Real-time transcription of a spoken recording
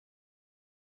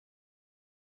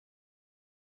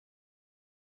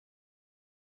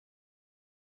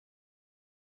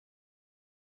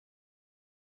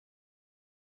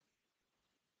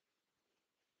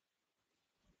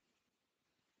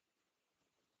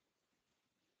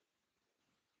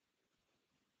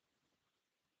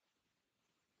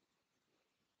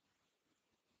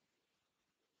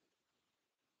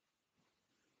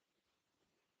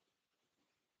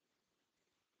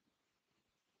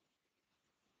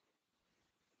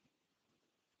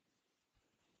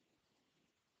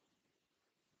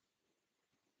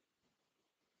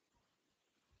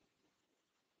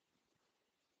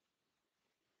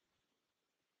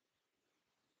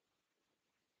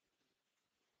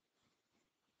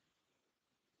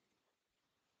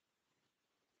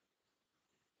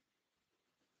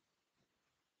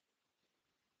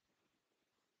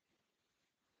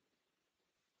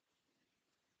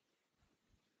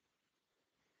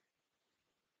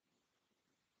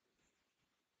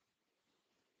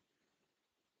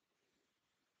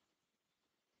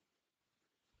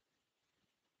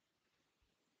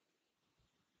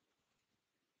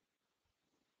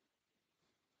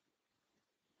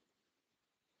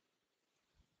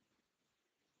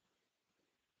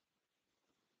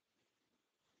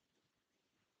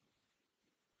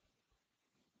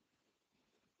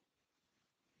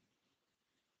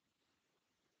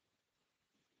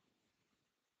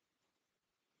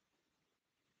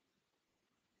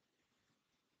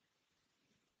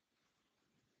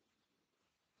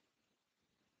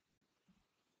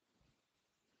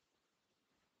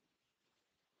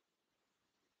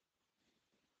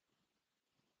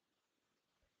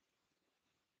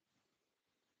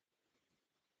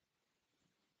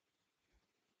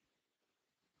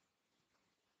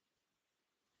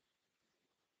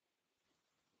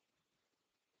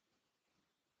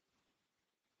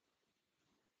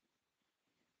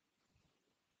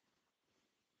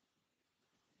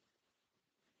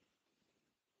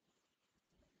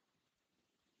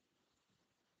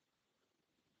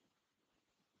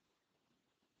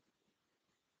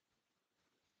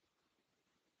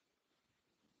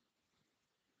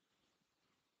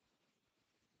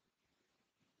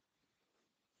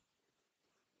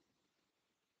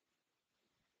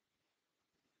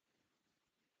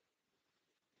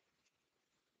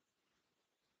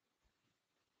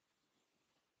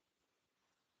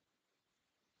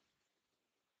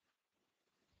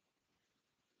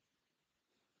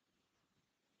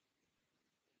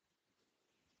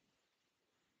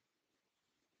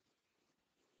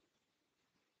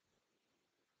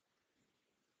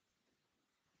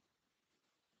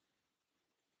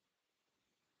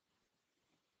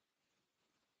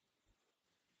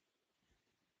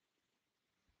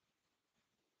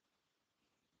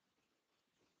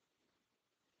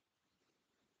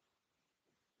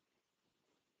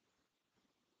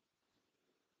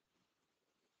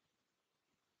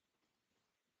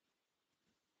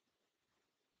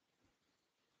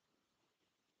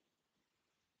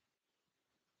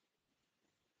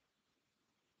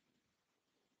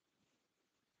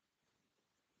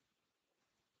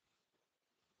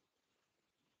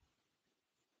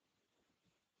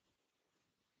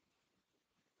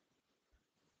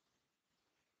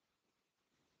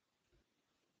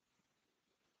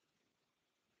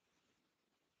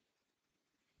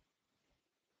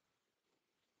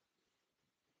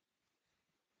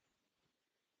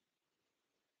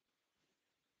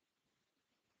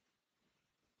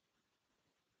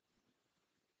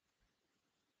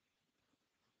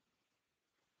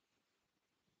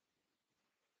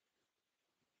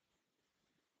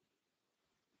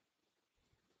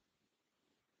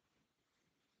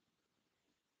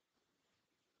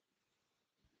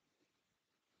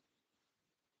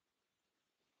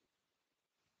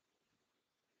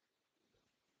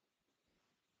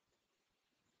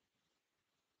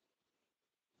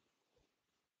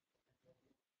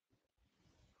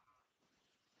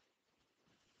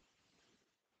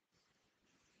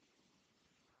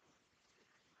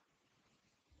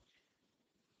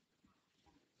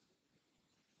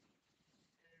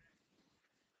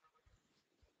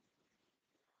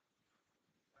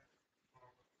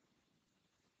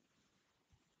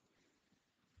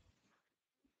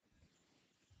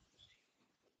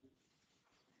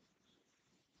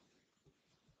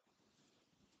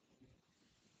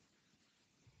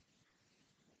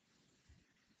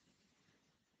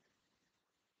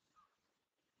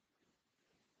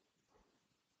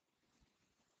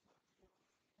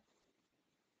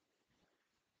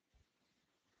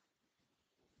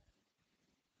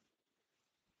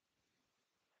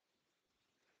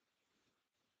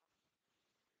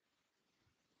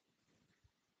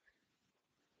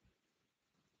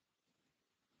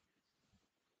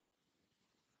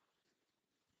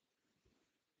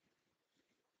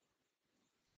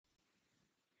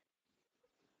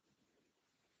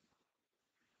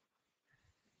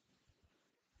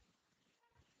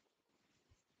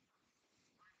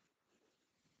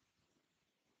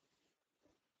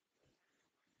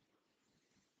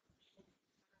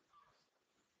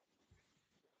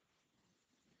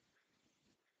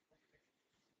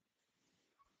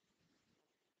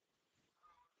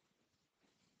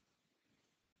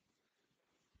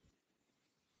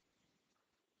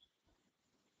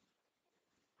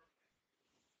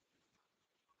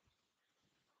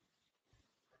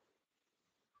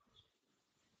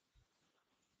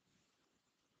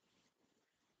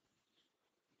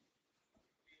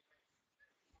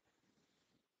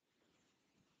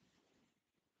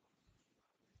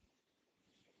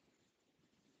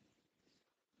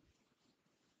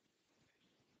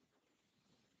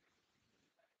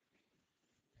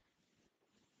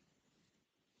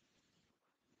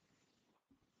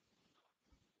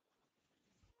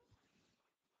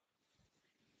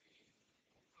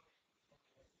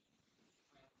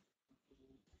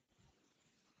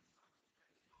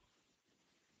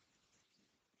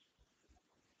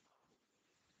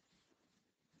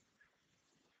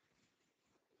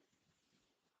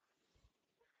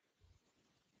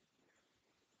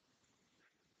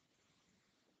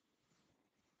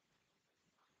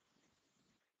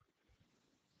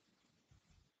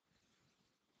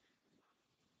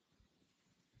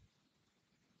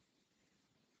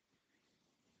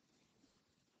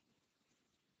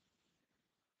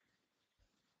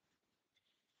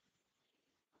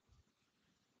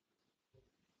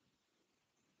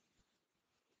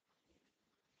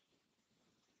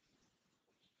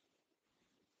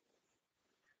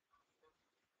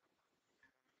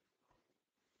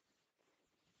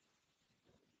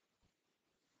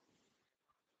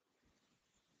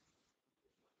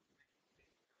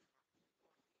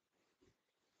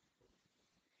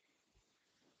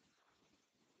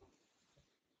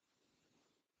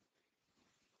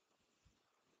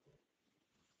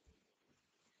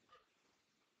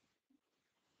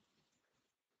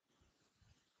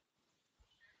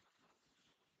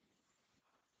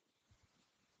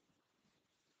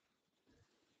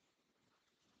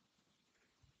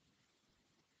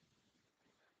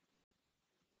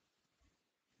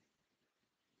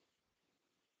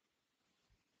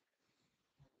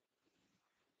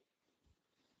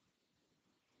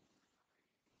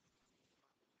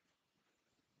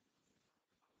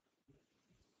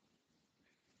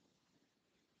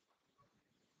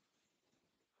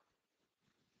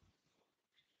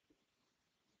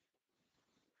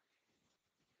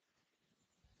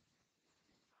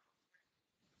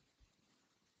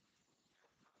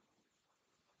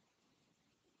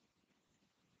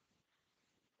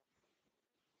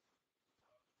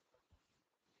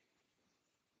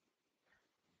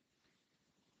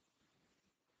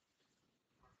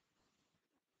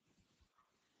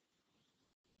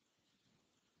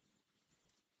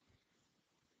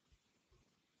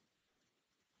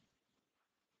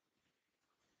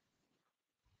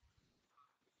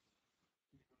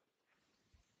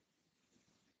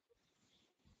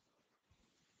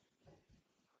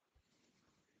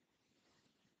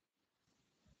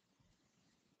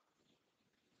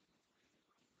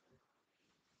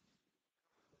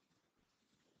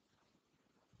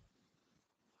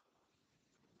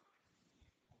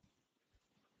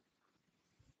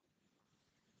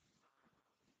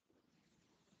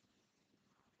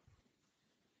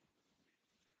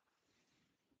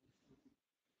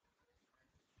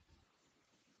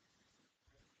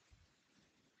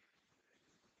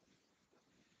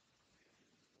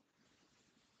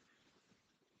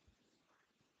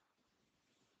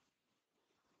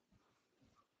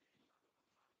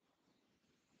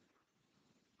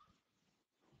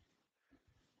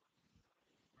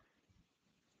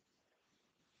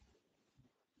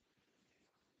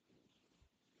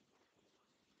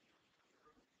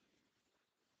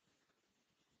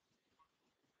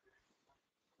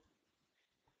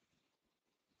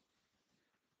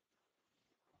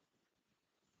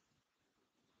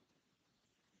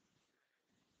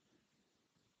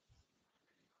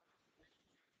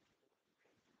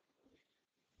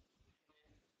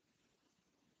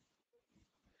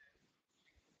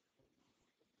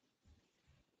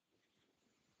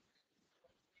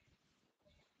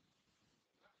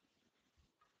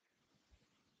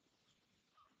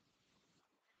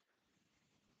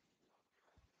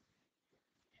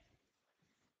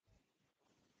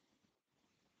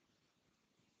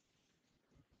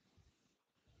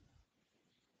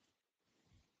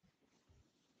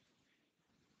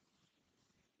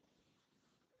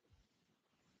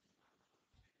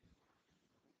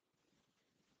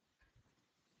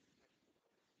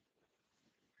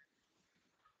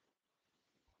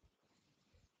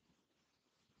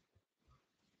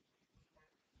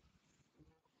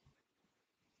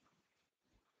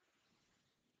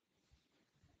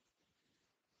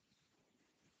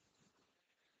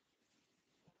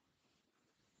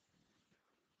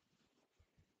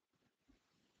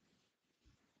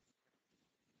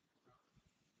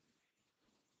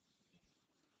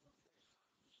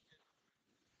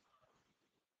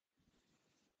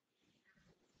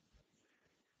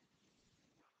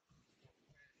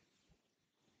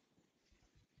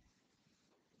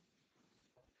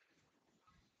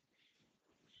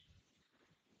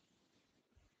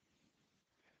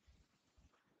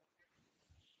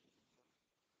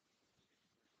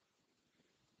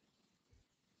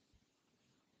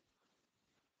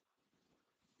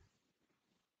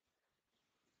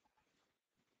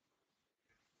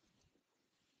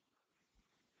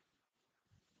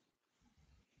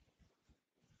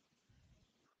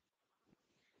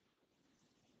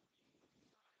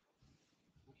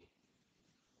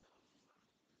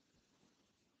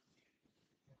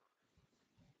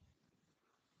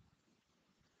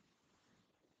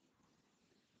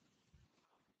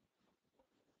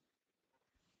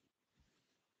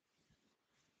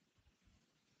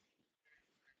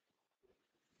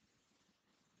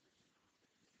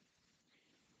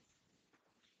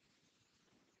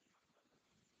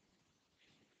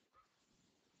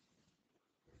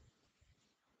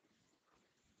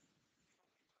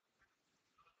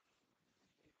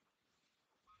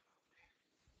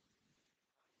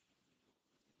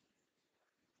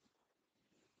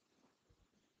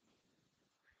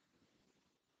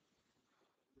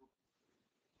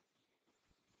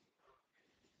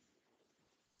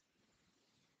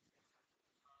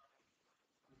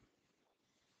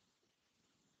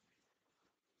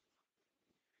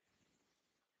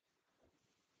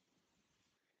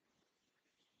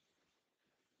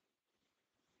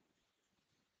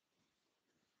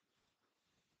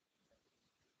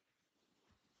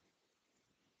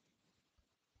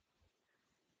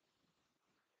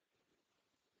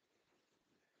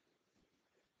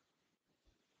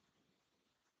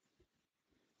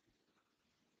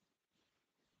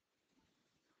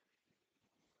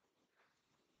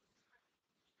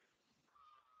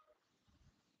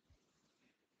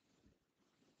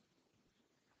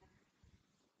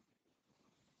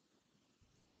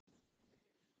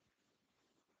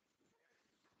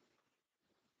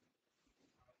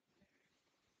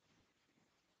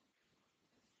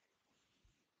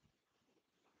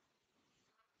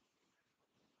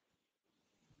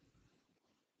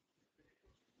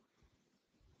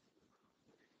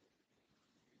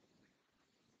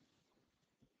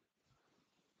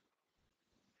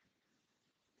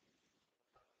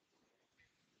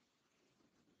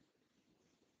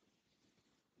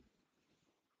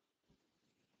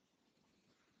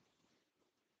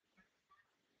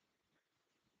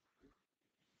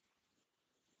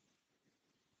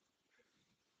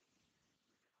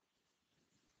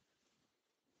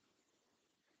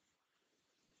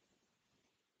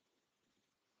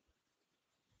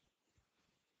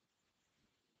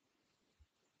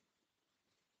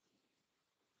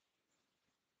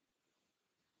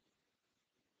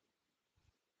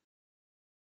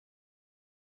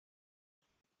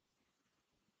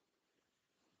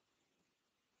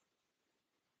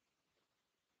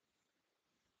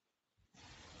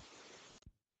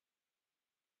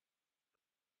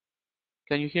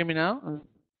Can you hear me now?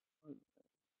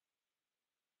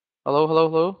 Hello, hello,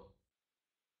 hello.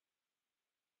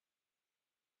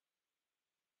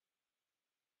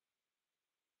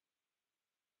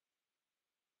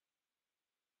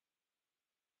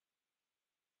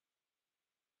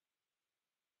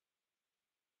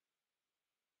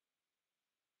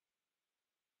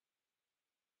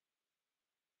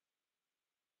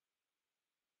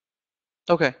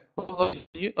 Okay. Hello,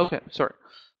 you? Okay, sorry.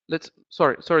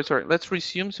 Sorry. Let's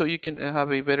resume so you can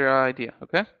have a better idea.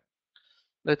 Okay.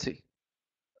 Let's see.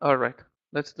 All right.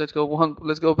 Let's go one.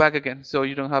 Let's go back again so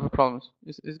you don't have a problem.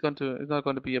 It's not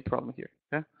going to be a problem here.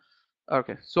 Okay.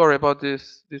 Okay. Sorry about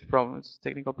this problem. It's a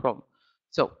technical problem.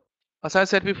 So, as I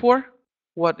said before,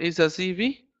 what is a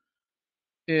CV?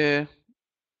 Uh,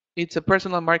 it's a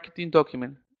personal marketing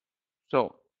document.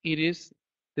 So it is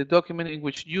the document in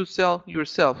which you sell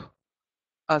yourself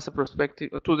as a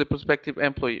prospective to the prospective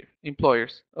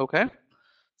employers. Okay,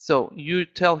 so you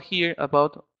tell here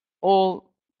about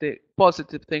all the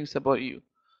positive things about you.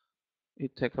 You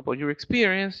talk about your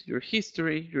experience, your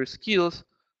history, your skills,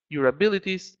 your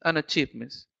abilities and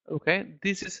achievements. Okay,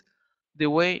 this is the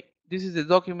way. This is the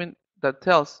document that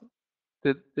tells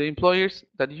the employers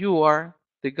that you are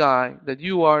the guy, that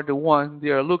you are the one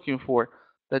they are looking for,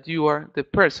 that you are the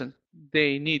person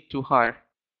they need to hire.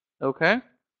 Okay?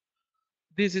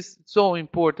 This is so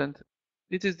important.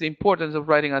 This is the importance of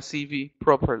writing a CV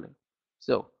properly.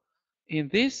 So, in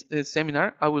this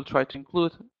seminar, I will try to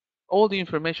include all the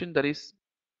information that is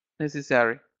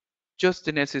necessary, just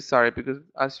the necessary, because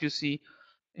as you see,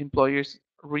 employers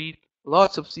read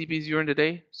lots of CVs during the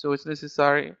day, so it's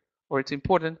necessary or it's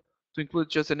important to include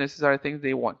just the necessary things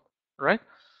they want. All right?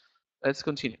 Let's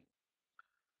continue.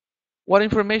 What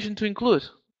information to include?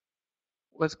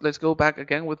 Let's go back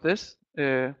again with this.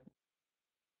 Uh,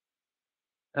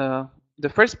 the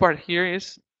first part here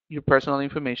is your personal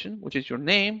information, which is your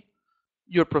name,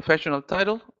 your professional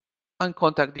title, and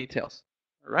contact details.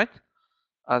 All right?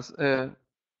 As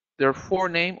their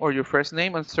forename or your first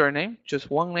name and surname, just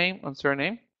one name and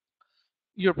surname,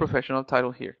 your professional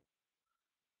title here.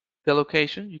 The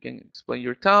location, you can explain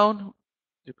your town,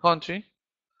 your country,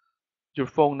 your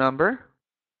phone number,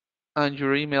 and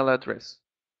your email address.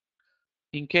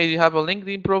 In case you have a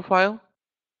LinkedIn profile,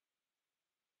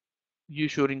 you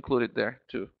should include it there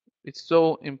too. It's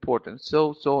so important,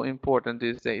 so important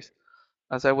these days.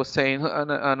 As I was saying,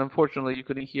 and unfortunately you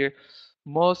couldn't hear,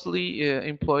 mostly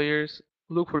employers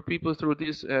look for people through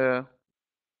this through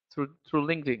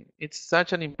LinkedIn. It's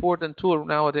such an important tool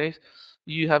nowadays.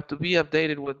 You have to be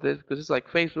updated with this because it's like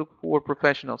Facebook for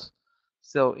professionals.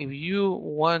 So if you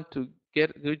want to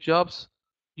get good jobs,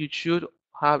 you should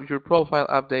have your profile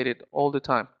updated all the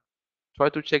time. Try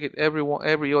to check it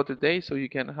every other day so you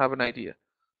can have an idea.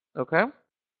 Okay?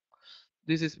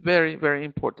 This is very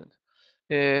important.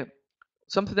 Uh,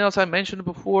 Something else I mentioned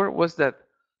before was that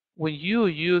when you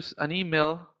use an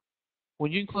email,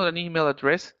 when you include an email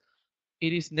address,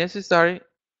 it is necessary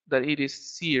that it is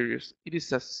serious. It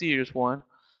is a serious one.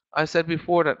 I said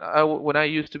before that when I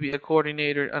used to be a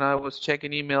coordinator and I was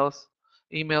checking email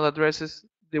addresses,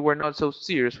 they were not so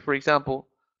serious. For example,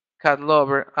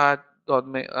 catlover at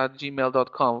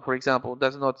gmail.com, for example,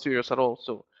 that's not serious at all.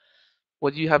 So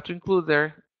what you have to include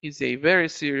there is a very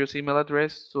serious email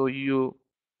address, so you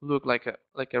look like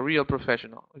a real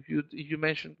professional. If you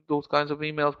mention those kinds of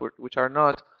emails which are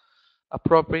not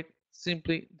appropriate,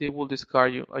 simply they will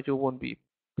discard you, or you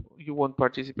won't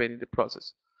participate in the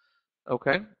process.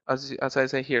 Okay, as I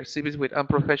say here, CVs with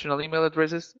unprofessional email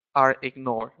addresses are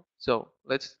ignored. So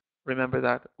let's remember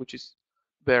that, which is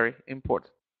very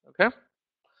important. Okay.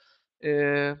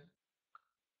 Uh,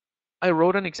 I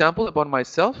wrote an example about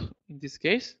myself in this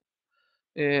case.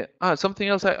 Something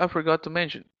else I forgot to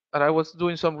mention. And I was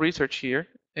doing some research here,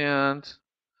 and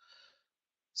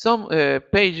some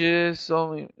pages,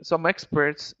 some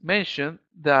experts mentioned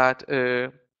that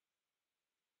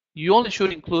you only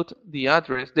should include the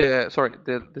address,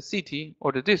 the city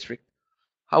or the district.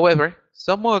 However,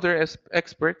 some other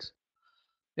experts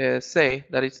say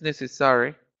that it's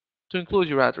necessary to include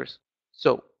your address.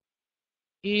 So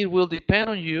it will depend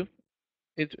on you.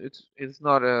 It's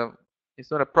not a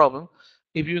problem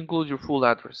if you include your full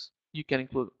address. You can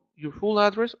include your full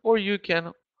address,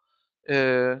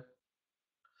 uh,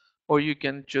 or you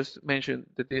can just mention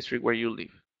the district where you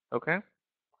live. Okay.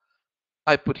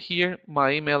 I put here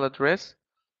my email address,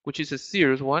 which is a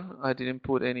serious one. I didn't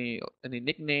put any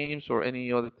nicknames or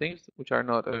any other things which are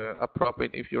not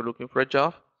appropriate if you're looking for a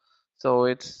job. So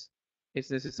it's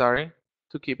necessary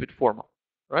to keep it formal,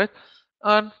 right?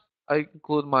 And I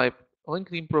include my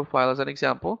LinkedIn profile as an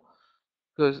example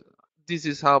because this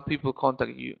is how people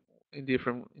contact you. in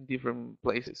different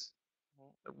places.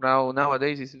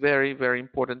 Nowadays, it's very, very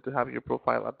important to have your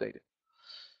profile updated.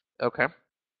 Okay.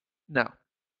 Now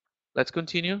let's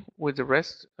continue with the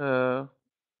rest.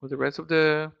 With the rest of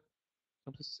the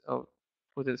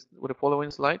of this, with the following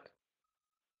slide.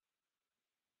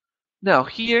 Now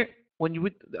here,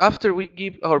 after we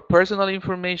give our personal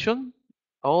information,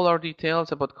 all our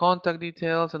details about contact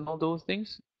details and all those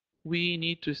things, we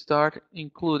need to start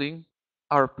including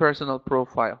our personal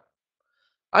profile.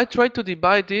 I try to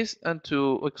divide this and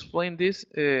to explain this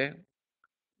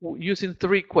using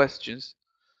 3 questions.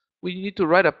 We need to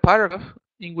write a paragraph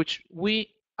in which we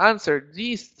answer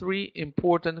these 3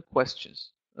 important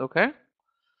questions. Okay?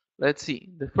 Let's see.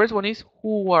 The first one is,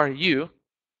 who are you?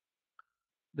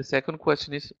 The second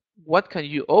question is, what can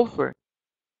you offer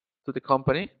to the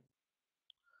company?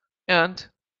 And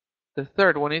the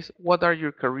third one is, what are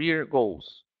your career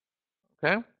goals?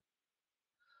 Okay?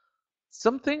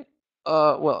 Something,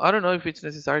 well, I don't know if it's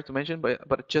necessary to mention,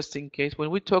 but just in case, when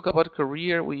we talk about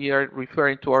career, we are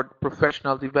referring to our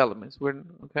professional developments.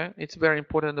 Okay? It's very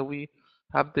important that we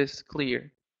have this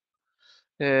clear.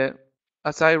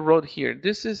 As I wrote here,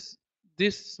 this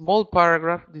small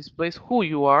paragraph displays who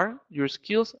you are, your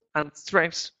skills and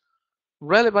strengths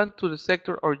relevant to the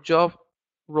sector or job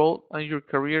role and your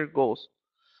career goals.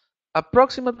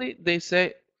 Approximately, they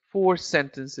say 4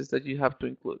 sentences that you have to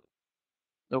include.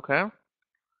 Okay?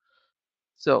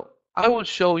 So I will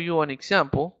show you an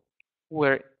example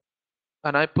where,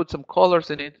 and I put some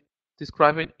colors in it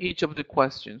describing each of the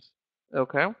questions.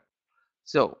 Okay?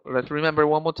 So let's remember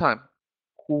one more time.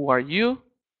 Who are you?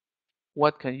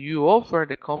 What can you offer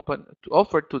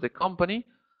to the company?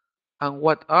 And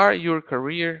what are your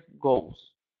career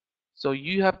goals? So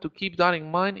you have to keep that in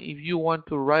mind if you want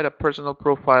to write a personal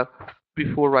profile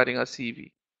before writing a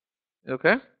CV.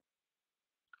 Okay?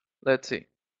 Let's see.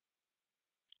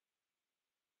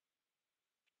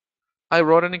 I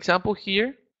wrote an example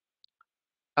here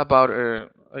about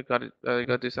I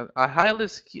got this. A highly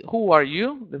skilled. Who are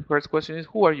you? The first question is,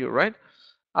 who are you, right?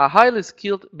 A highly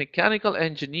skilled mechanical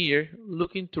engineer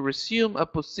looking to resume a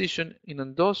position in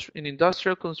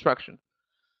industrial construction.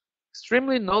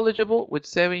 Extremely knowledgeable with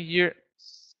 7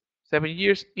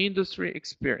 years industry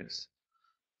experience.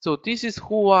 So this is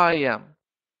who I am.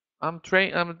 I'm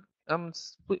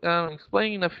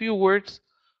explaining in a few words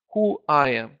who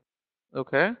I am.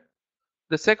 Okay.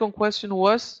 The second question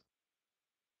was,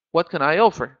 what can I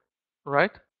offer?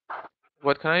 Right?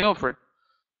 What can I offer?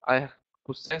 I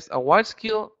possess a wide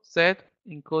skill set,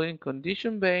 including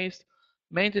condition-based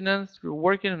maintenance through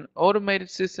working on automated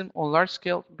systems on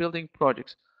large-scale building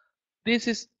projects. This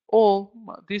is all.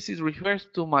 This is refers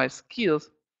to my skills,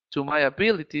 to my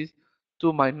abilities,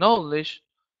 to my knowledge,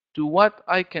 to what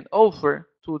I can offer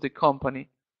to the company.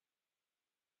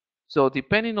 So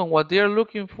depending on what they're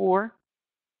looking for,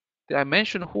 I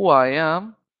mention who I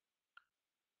am.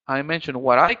 I mention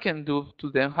what I can do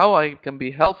to them, how I can be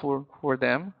helpful for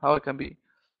them, how I can be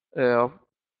uh,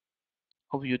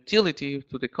 of utility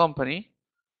to the company,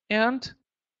 and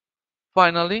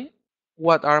finally,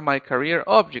 what are my career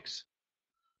objects?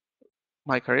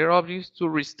 My career objects to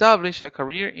reestablish a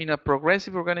career in a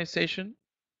progressive organization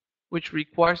which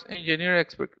requires engineering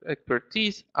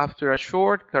expertise after a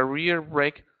short career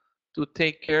break to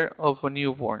take care of a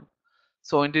newborn.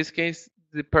 So in this case,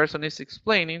 the person is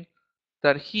explaining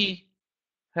that he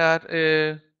had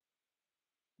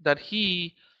that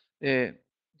he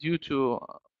due to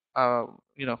uh,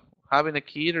 you know having a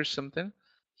kid or something,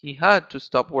 he had to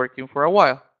stop working for a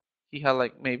while. He had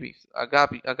like maybe a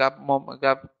gap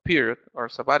period or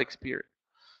sabbatic period.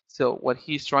 So what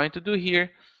he's trying to do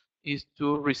here is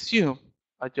to resume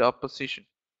a job position.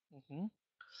 Mhm.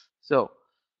 So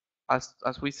as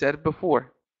we said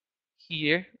before,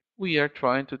 here we are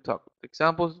trying to talk the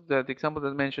example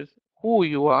that mentions who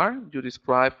you are. You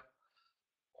describe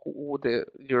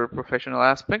your professional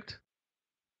aspect,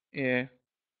 uh,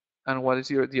 and what is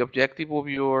the objective of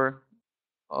your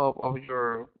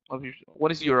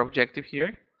what is your objective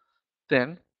here.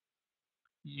 Then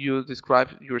you describe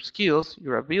your skills,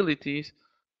 your abilities,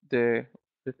 the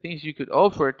the things you could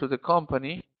offer to the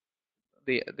company,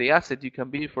 the asset you can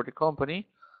be for the company,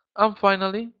 and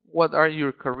finally, what are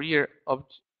your career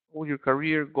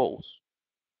goals.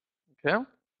 Okay.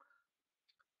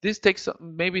 This takes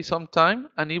maybe some time,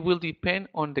 and it will depend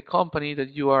on the company that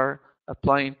you are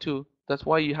applying to. That's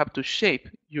why you have to shape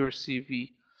your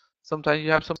CV. Sometimes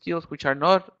you have some skills which are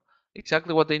not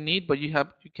exactly what they need, but you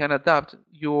can adapt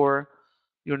your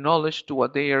knowledge to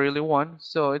what they really want.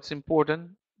 So it's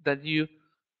important that you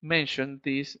mention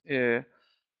this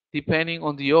depending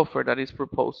on the offer that is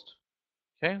proposed.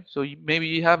 Okay, so maybe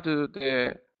you have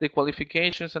the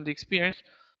qualifications and the experience,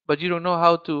 but you don't know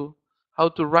how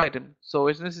to write them. So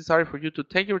it's necessary for you to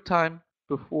take your time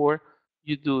before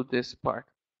you do this part.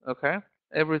 Okay?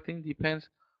 Everything depends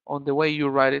on the way you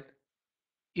write it.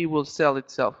 It will sell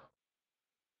itself.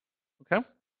 Okay?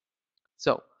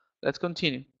 So let's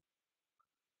continue.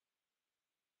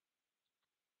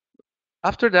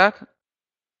 After that,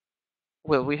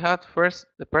 well, we had first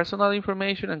the personal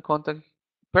information and contact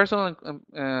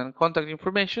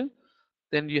information.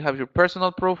 Then you have your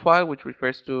personal profile, which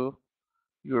refers to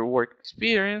your work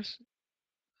experience.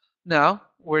 Now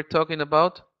we're talking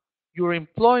about your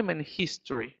employment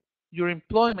history. Your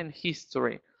employment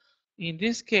history. In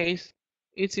this case,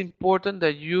 it's important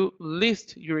that you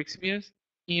list your experience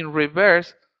in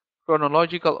reverse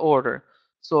chronological order.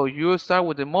 So you start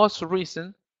with the most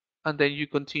recent and then you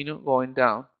continue going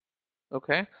down.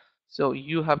 Okay? So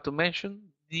you have to mention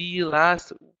the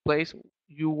last place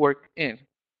you worked in.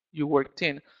 You worked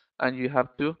in, and you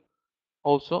have to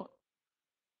also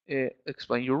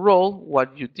explain your role,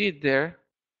 what you did there.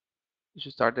 You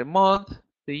should start the month,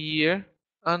 the year,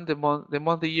 and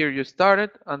the year you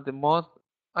started, and the month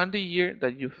and the year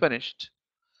that you finished,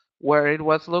 where it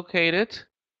was located,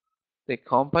 the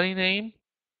company name,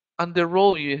 and the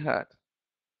role you had.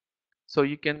 So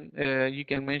you can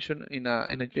mention in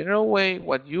a general way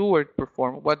what you were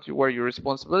performing, were your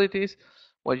responsibilities,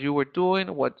 what you were doing,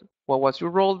 what was your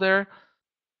role there.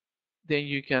 Then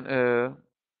you can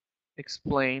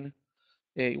explain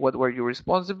what were your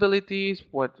responsibilities,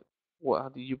 what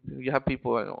you have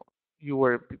people you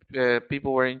were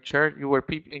people were in charge. You were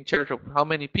in charge of how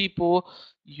many people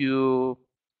you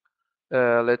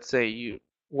let's say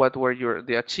what were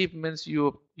the achievements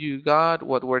you got,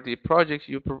 what were the projects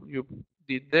you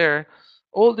did there.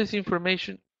 All this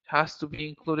information has to be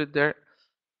included there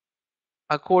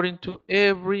according to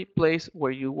every place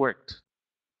where you worked.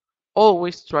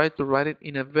 Always try to write it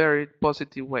in a very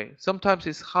positive way. Sometimes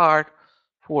it's hard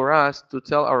for us to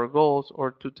tell our goals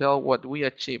or to tell what we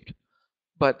achieved,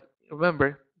 but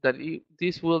remember that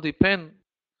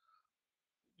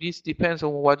this depends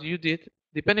on what you did.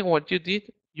 Depending on what you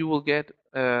did, you will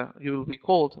be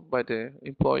called by the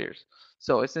employers.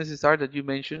 So it's necessary that you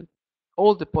mention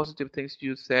all the positive things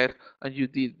you said and you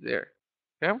did there.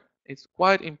 Okay? It's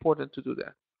quite important to do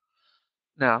that.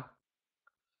 Now,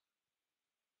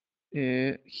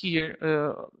 here,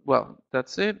 well,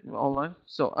 that's it, online.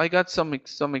 So I got some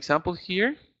examples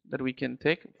here that we can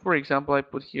take. For example, I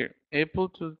put here April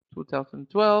to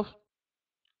 2012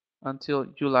 until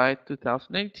July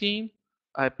 2018.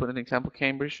 I put an example,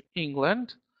 Cambridge,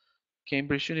 England,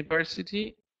 Cambridge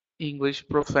University, English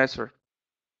professor.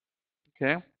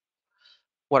 Okay.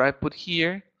 What I put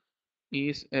here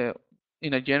is,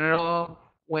 in a general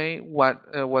way, what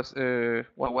was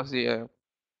the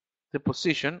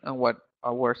position and what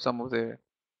were some of the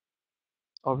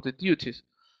duties.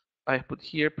 I put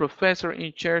here professor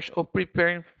in charge of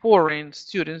preparing foreign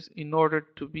students in order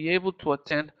to be able to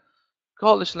attend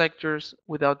college lectures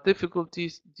without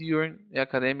difficulties during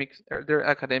their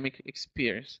academic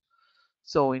experience.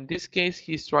 So in this case,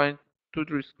 he's trying to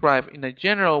describe in a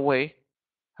general way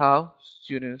how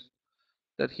students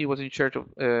that he was in charge of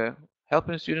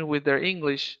helping students with their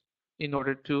English in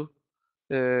order to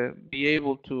be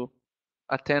able to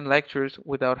attend lectures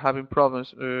without having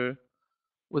problems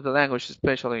with the language,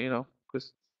 especially,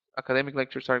 because academic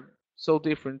lectures are so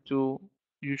different to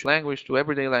usual language, to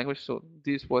everyday language. So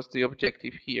this was the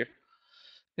objective here.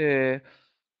 Uh,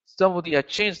 some of the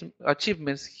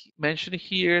achievements mentioned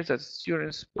here is that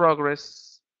students'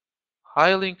 progress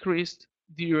highly increased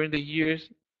during the years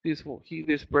this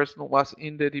person was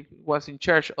in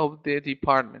charge of the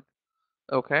department.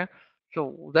 Okay,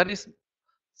 so that is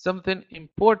something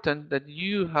important that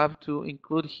you have to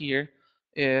include here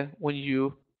when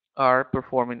you are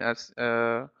performing as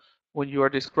when you are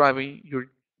describing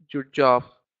your job.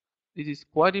 This is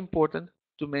quite important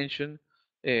to mention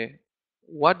uh,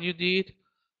 what you did,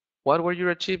 what were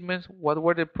your achievements, what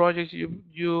were the projects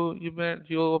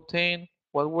you obtained,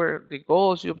 what were the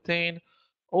goals you obtained,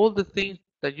 all the things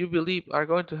that you believe are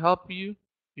going to help you.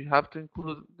 You have to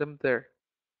include them there.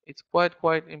 It's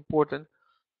quite important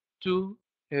to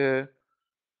uh,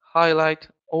 highlight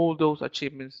all those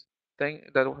achievements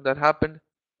that happened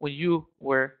when you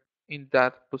were in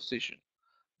that position.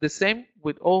 The same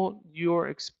with all your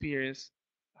experience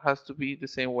has to be the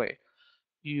same way.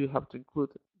 You have to include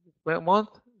the month,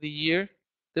 the year,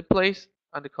 the place,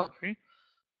 and the country,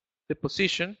 the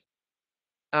position,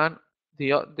 and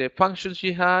the functions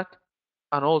you had,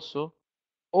 and also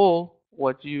all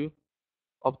what you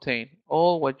obtained,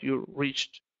 all what you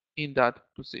reached in that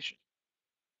position.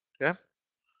 Okay.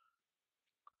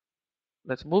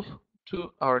 let's move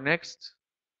to our next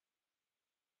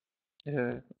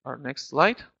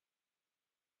slide,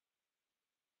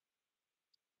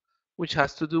 which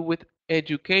has to do with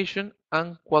education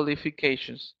and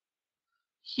qualifications.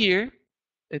 Here,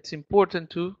 it's important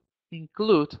to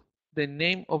include the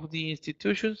name of the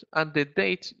institutions and the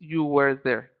dates you were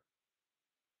there.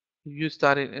 If you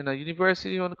studied in a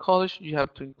university or a college, you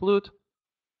have to include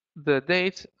the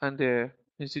dates and the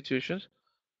institutions,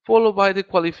 followed by the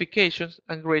qualifications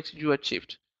and grades you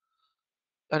achieved.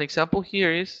 An example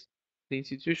here is the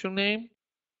institution name,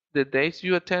 the dates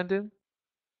you attended,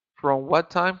 from what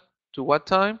time to what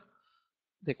time,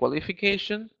 the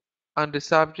qualification, and the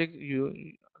subject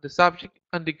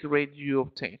and the grade you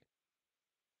obtained.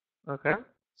 Okay?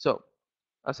 So,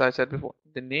 as I said before,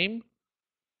 the name,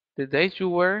 the dates you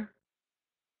were,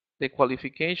 the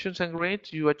qualifications and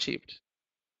grades you achieved.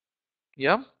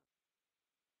 Yeah?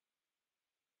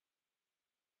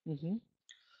 Mm-hmm.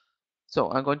 So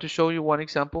I'm going to show you one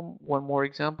more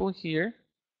example here.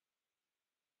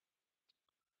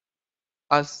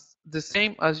 As the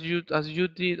same as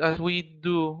we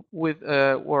do with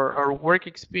our work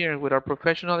experience, with our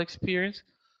professional experience,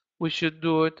 we should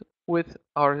do it with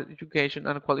our education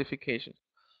and qualifications.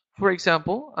 For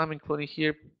example, I'm including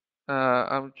here.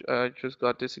 I just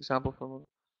got this example from,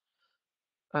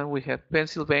 and we have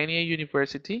Pennsylvania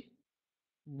University,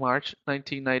 March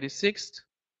 1996,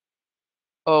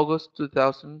 August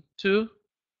 2002,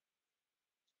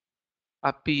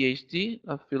 a PhD,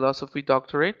 a philosophy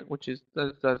doctorate, which is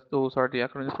those are the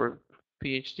acronyms for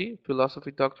PhD,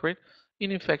 philosophy doctorate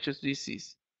in infectious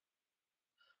disease,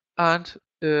 and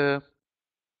the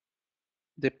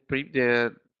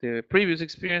previous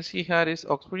experience he had is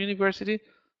Oxford University,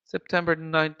 September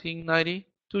 1990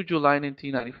 to July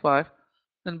 1995,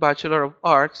 and Bachelor of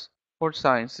Arts or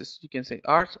Sciences. You can say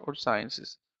Arts or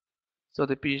Sciences. So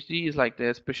the PhD is like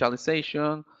the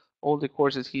specialization, all the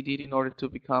courses he did in order to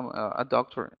become a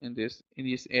doctor in this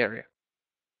area.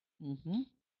 Mhm.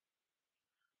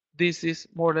 This is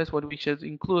more or less what we should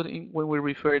include when we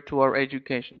refer to our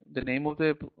education. The name of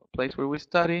the place where we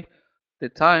study, the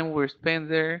time we spent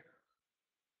there,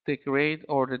 the grade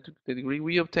or the degree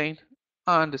we obtained,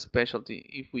 and the specialty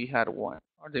if we had one,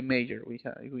 or the major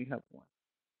if we have one.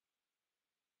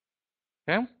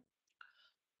 Okay,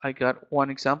 I got one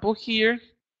example here,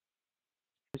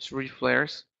 which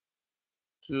refers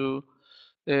to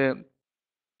the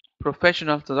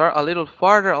professionals that are a little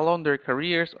farther along their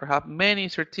careers or have many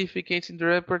certificates in the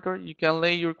repertoire. You can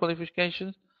lay your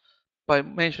qualifications by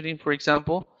mentioning, for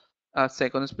example, a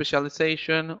second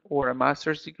specialization or a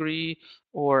master's degree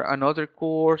or another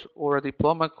course or a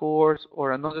diploma course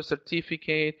or another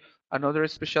certificate, another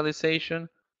specialization,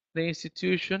 the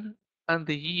institution and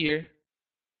the year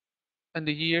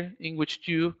in which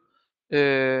you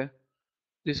uh,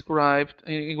 described,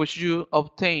 in which you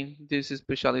obtained this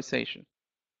specialization.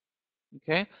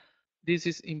 Okay, this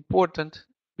is important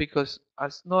because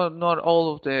as not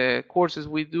all of the courses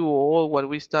we do or all what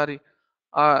we study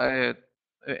are,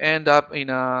 end up in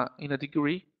a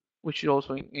degree. We should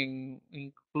also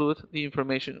include the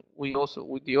information we also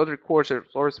with the other courses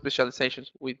or specializations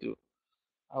we do.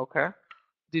 Okay,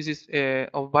 this is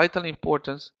of vital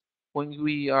importance when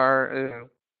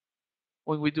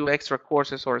when we do extra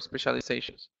courses or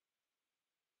specializations.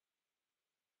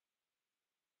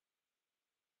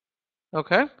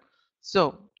 Okay,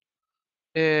 so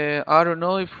I don't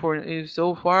know if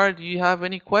so far, do you have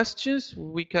any questions?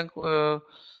 We can.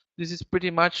 This is pretty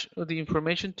much the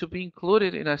information to be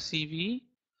included in a CV.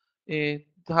 Do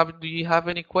you have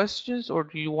any questions, or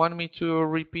do you want me to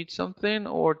repeat something,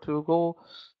 or to go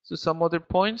to some other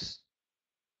points?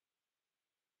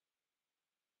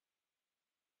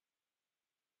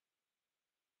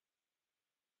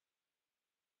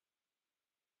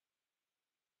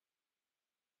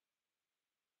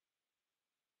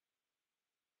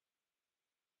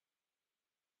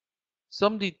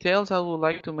 Some details I would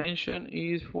like to mention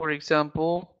is, for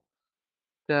example,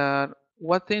 that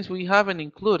what things we haven't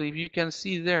included. If you can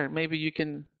see there, maybe you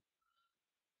can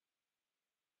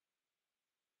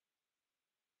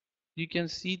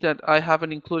see that I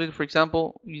haven't included, for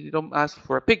example, you don't ask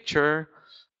for a picture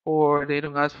or they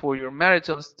don't ask for your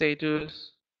marital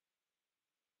status.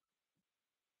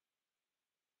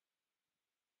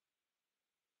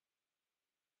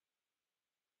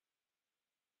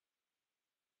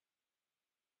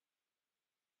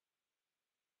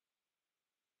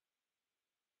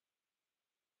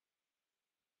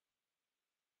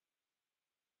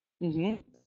 Mm-hmm.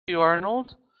 You,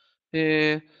 Arnold.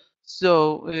 Uh,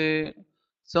 so,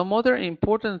 some other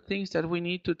important things that we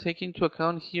need to take into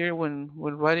account here when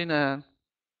writing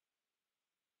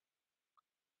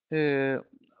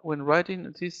when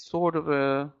writing this sort of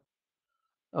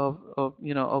of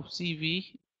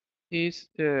CV is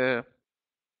I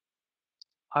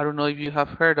don't know if you have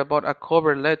heard about a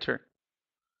cover letter,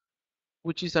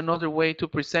 which is another way to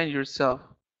present yourself.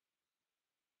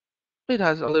 It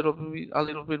has a little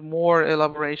bit more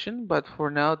elaboration, but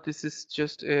for now this is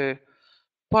just a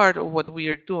part of what we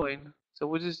are doing.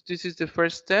 So this is the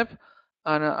first step,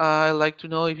 and I like to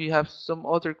know if you have some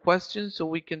other questions so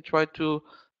we can try to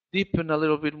deepen a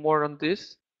little bit more on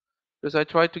this. Because I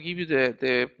tried to give you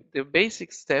the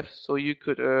basic steps so you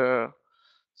could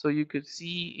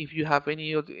see if you have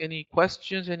any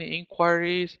questions, any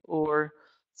inquiries, or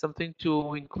something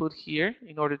to include here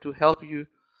in order to help you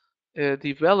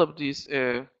develop this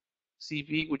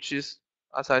CV, which is,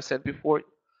 as I said before,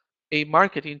 a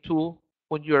marketing tool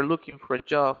when you are looking for a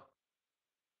job.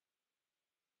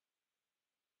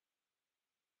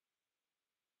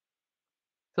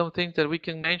 Some things that we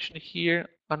can mention here.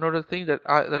 Another thing that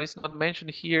is not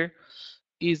mentioned here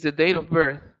is the date of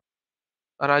birth,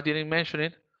 and I didn't mention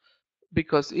it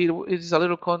because it is a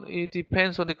little it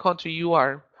depends on the country you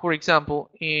are. For example,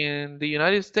 in the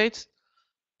United States,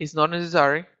 it's not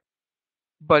necessary,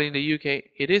 but in the UK,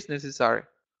 it is necessary.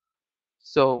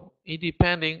 So it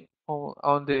depending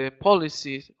on the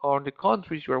policies or the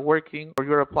countries you are working or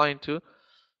you're applying to,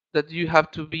 that you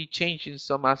have to be changing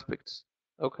some aspects.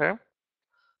 Okay.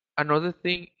 Another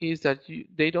thing is that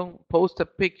they don't post a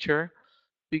picture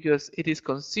because it is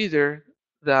considered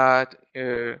that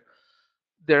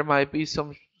there might be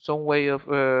some way of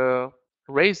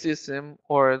racism,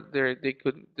 or there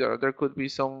could be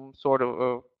some sort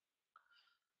of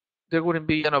there wouldn't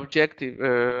be an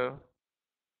objective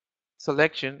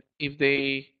selection if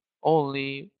they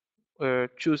only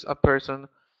choose a person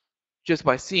just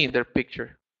by seeing their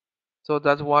picture. So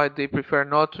that's why they prefer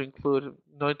not to include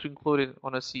it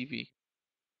on a CV.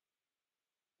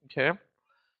 Okay.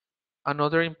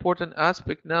 Another important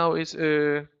aspect now is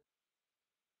uh,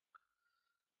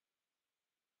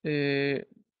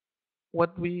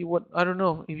 what I don't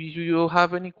know if you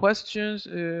have any questions,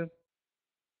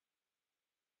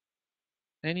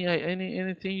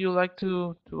 anything you like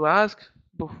to ask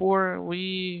before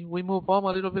we move on a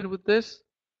little bit with this.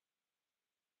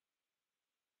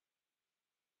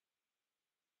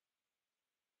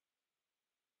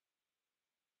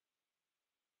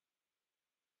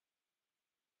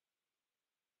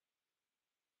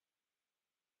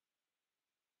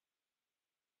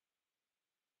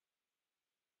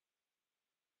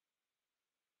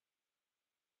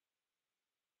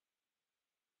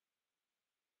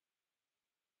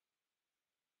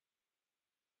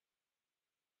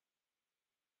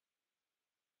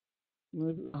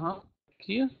 Uh-huh.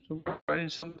 Here, so writing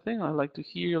something. I like to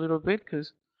hear you a little bit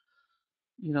because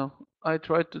I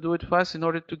try to do it fast in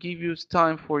order to give you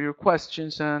time for your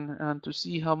questions and to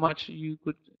see how much you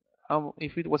could, how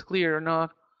if it was clear or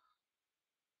not.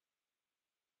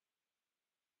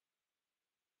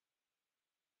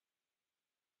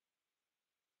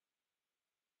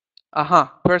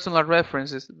 Aha, personal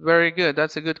references. Very good.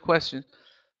 That's a good question.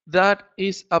 That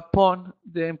is upon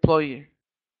the employer.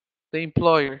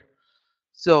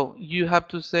 So you have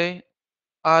to say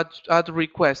add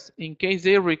request. In case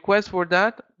they request for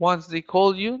that, once they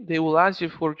call you, they will ask you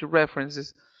for your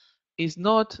references. It's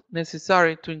not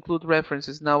necessary to include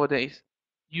references nowadays.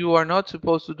 You are not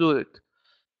supposed to do it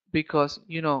because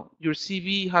your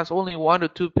CV has only 1 or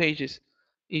 2 pages.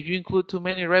 If you include too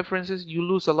many references, you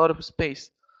lose a lot of space.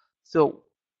 So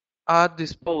at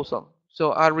disposal.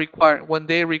 So I require when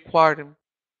they require them,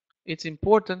 it's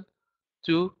important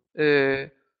to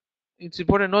it's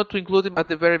important not to include them at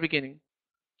the very beginning.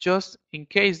 Just in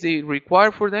case they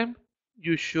require for them,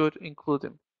 you should include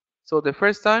them. So the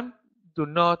first time, do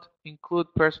not include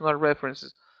personal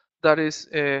references. That is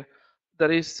uh,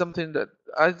 that is something that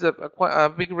is quite a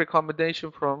big recommendation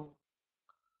from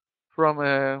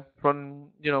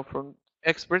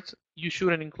experts. You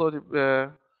shouldn't include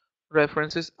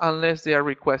references unless they are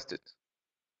requested.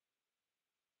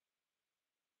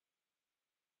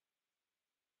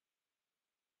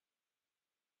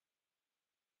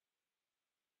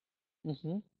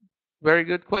 Hmm. Very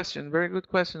good question. Very good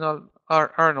question,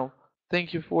 Arnold.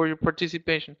 Thank you for your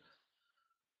participation.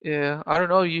 Yeah, I don't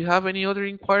know. You have any other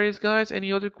inquiries, guys?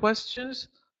 Any other questions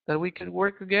that we can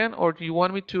work again, or do you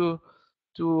want me to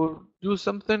do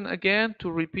something again,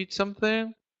 to repeat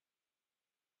something?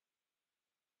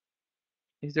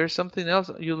 Is there something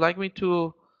else you'd like me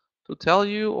to tell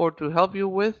you or to help you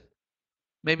with?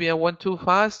 Maybe I went too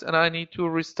fast and I need to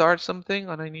restart something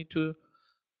and I need to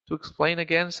explain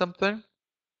again something.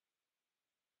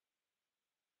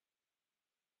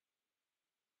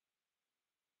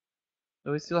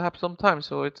 We still have some time,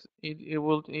 so it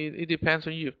depends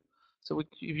on you. So if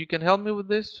you can help me with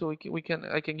this, so we can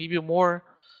I can give you more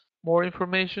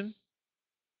information.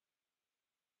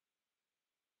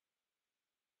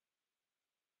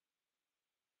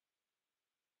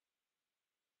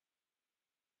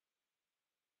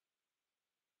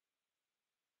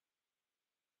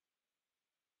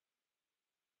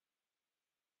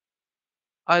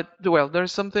 Well,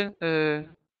 there's something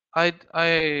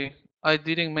I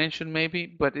didn't mention maybe,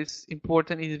 but it's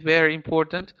important. It's very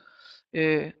important.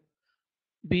 Uh,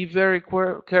 be very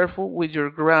careful with your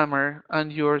grammar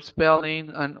and your spelling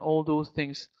and all those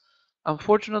things.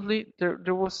 Unfortunately,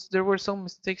 there were some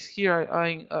mistakes here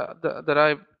that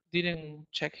I didn't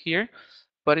check here,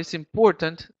 but it's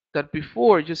important that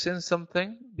before you send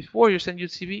something, before you send your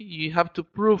CV, you have to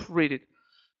proofread it.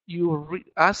 You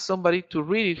ask somebody to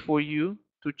read it for you,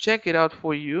 to check it out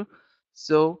for you,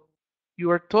 so you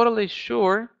are totally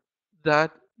sure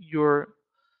that your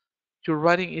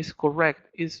writing is correct,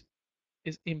 is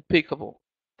impeccable.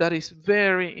 That is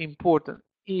very important.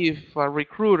 If a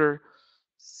recruiter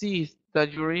sees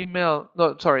that your email,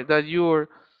 no, sorry, that your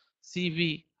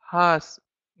CV has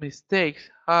mistakes,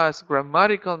 has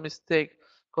grammatical mistake,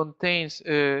 contains,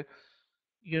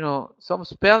 some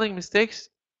spelling mistakes,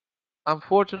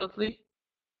 unfortunately,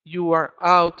 you are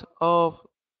out of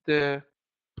the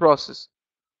process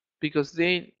because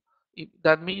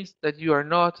that means that you are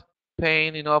not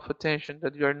paying enough attention,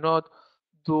 that you are not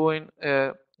doing,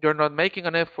 you're not making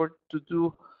an effort to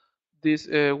do this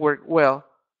work well.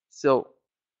 So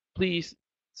please,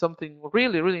 something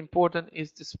really important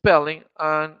is the spelling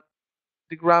and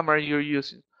the grammar you're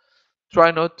using.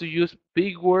 Try not to use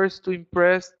big words to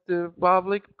impress the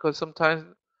public because sometimes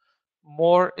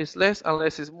more is less and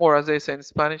less is more, as they say in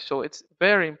Spanish. So it's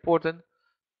very important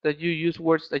that you use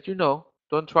words that you know.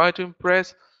 Don't try to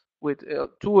impress with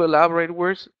too elaborate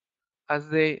words, as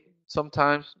they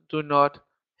sometimes do not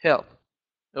help.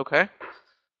 Okay?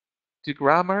 The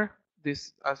grammar,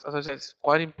 this, as I said, is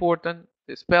quite important.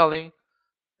 The spelling,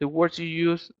 the words you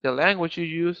use, the language you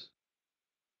use.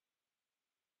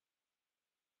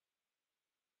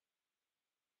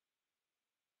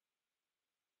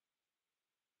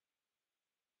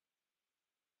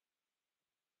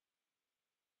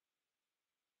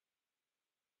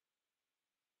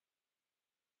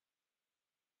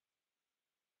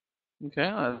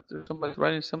 Okay, somebody's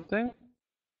writing something.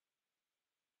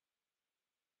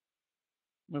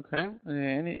 Okay.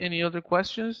 Any other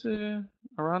questions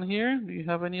around here? Do you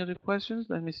have any other questions?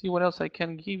 Let me see what else I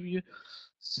can give you,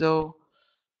 so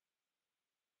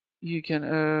you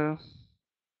can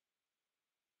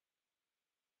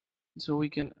so we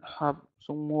can have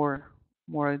some more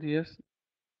ideas.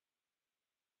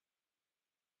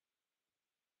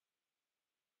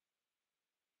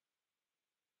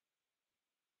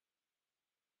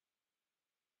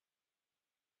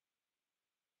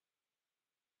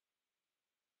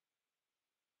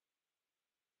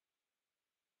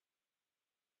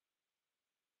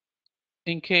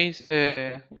 In case,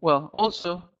 well,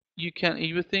 also if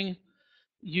you think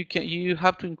you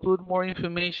have to include more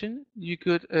information, you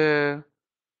can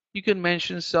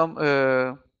mention some,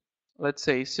 let's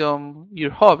say, some your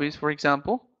hobbies, for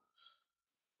example.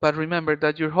 But remember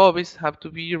that your hobbies have to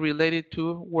be related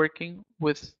to working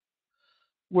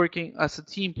as a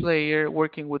team player,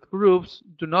 working with groups.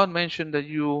 Do not mention that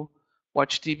you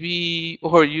watch TV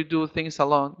or you do things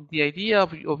alone. The idea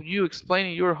of you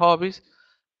explaining your hobbies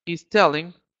is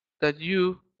telling that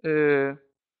you uh,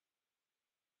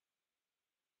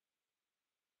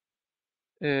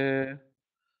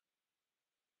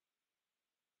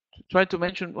 try to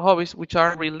mention hobbies which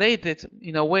are related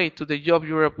in a way to the job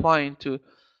you're applying to.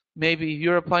 Maybe if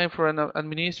you're applying for an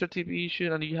administrative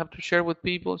issue and you have to share with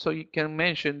people, so you can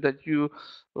mention that you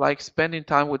like spending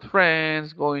time with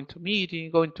friends, going to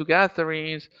meetings, going to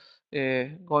gatherings,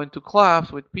 going to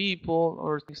clubs with people,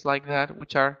 or things like that,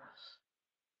 which are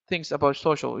things about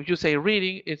social. If you say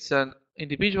reading, it's an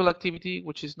individual activity,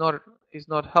 which is not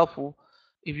helpful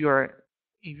if you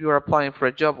are applying for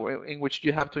a job in which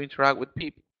you have to interact with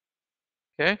people.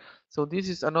 Okay, so this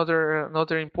is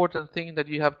another important thing that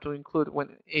you have to include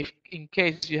when, if in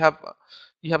case you have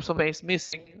something is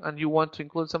missing and you want to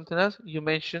include something else, you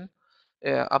mention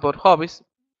about hobbies,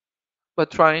 but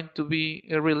trying to be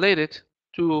related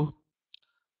to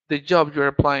the job you're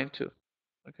applying to.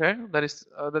 Okay, that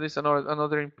is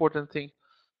another important thing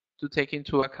to take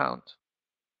into account.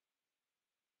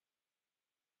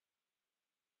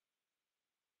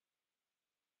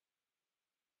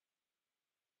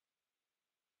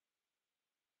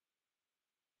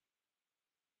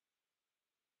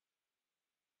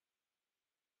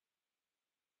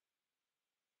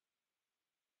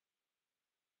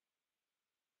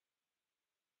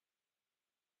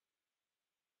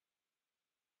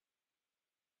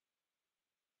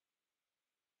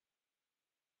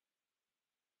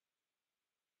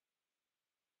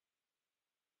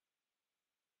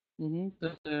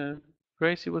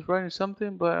 Gracie was writing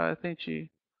something, but I think she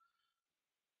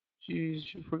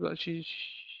forgot. She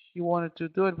wanted to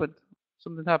do it, but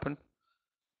something happened.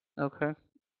 Okay.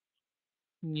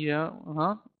 Yeah.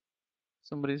 Uh-huh.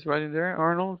 Somebody's writing there.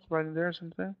 Arnold's writing there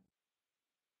something.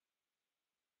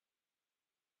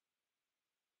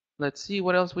 Let's see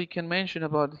what else we can mention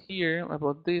about here,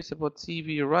 about this, about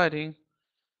CV writing.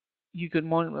 You could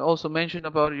also mention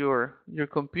about your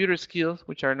computer skills,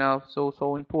 which are now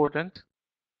so important.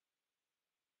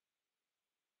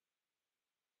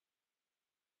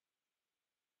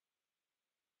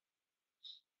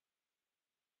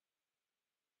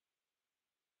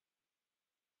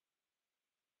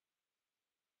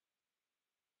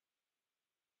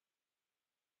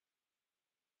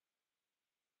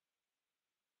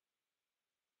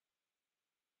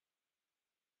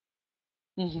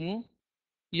 Mm-hmm.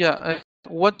 Yeah.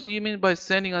 What do you mean by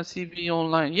sending a CV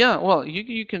online? Yeah. Well,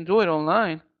 you can do it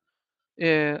online.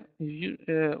 You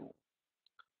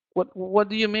what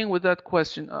do you mean with that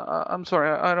question? I'm sorry,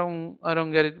 I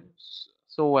don't get it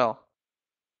so well.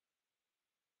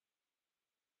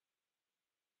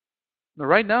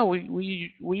 Right now,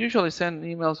 we usually send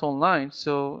emails online,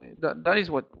 so that is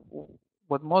what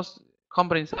most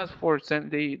companies ask for.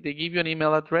 They give you an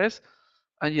email address,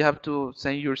 and you have to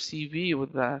send your CV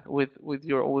with that with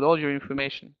all your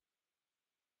information.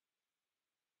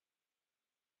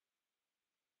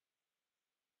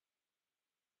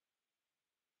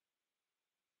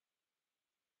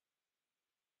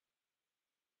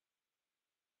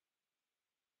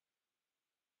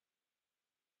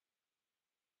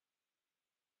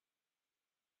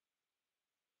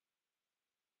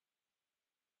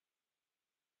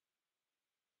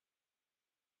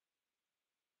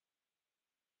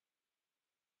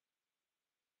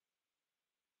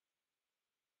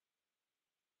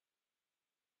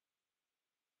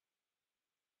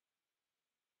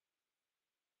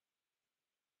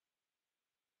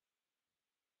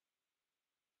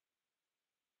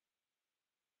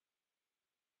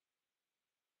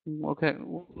 Okay,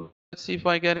 let's see if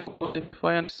I get it, if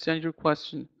I understand your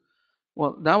question.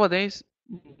 Well, nowadays,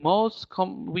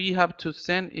 we have to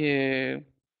send CVs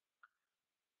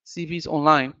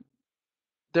online.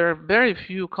 There are very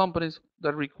few companies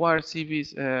that require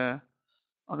CVs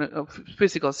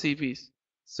physical CVs.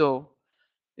 So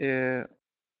uh,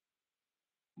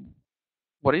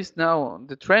 what is now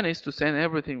the trend is to send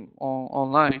everything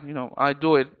online. I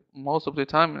do it most of the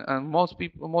time, and most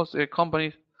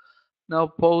companies now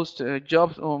post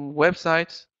jobs on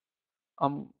websites,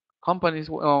 companies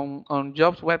on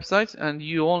jobs websites, and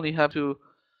you only have to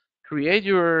create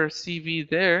your CV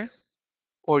there,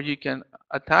 or you can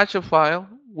attach a file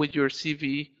with your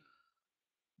CV.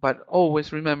 But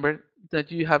always remember that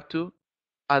you have to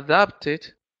adapt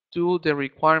it to the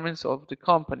requirements of the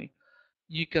company.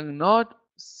 You cannot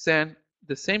send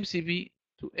the same CV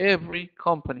to every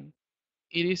company.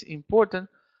 It is important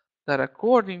that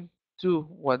according to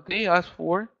what they ask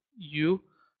for, you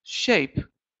shape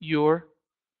your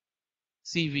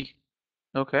CV.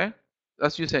 Okay?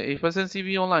 As you say, if I send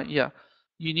CV online, yeah,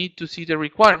 you need to see the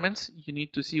requirements, you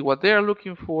need to see what they are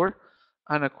looking for,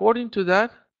 and according to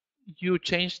that, you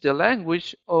change the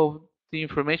language of the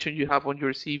information you have on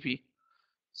your CV.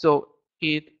 So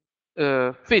it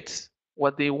fits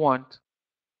what they want.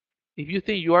 If you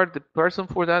think you are the person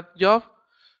for that job,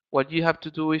 what you have to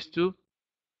do is to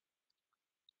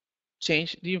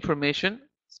change the information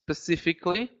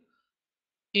specifically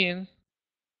in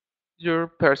your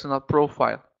personal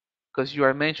profile, because you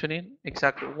are mentioning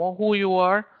exactly who you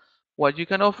are, what you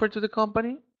can offer to the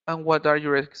company, and what are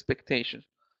your expectations.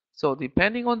 So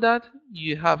depending on that,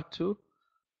 you have to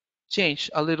change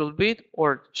a little bit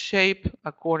or shape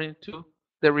according to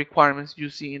the requirements you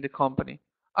see in the company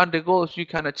and the goals you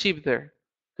can achieve there,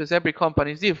 because every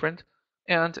company is different,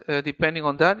 and depending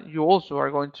on that, you also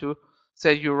are going to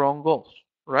set your own goals,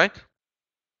 right?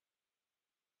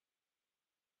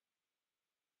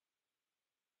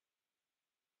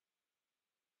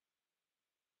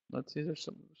 Let's see, there's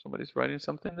somebody's writing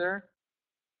something there.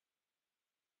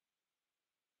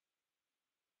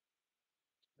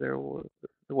 There was,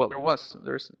 well,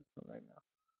 there's right now.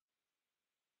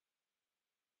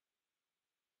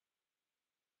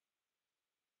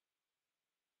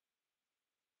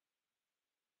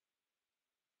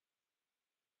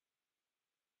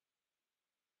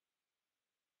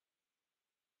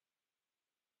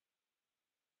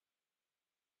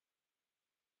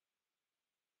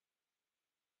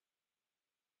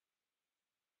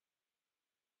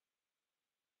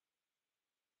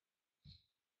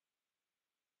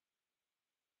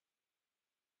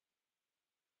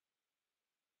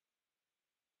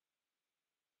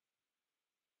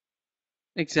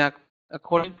 Exactly.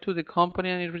 According to the company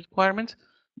and its requirements,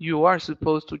 you are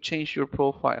supposed to change your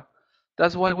profile.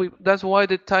 That's why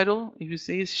the title, if you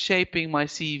see, is shaping my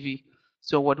CV.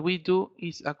 So what we do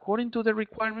is according to the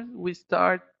requirement, we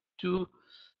start to,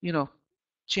 you know,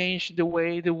 change the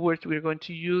way the words we're going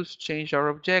to use, change our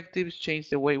objectives, change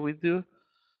the way we do.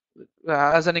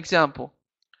 As an example,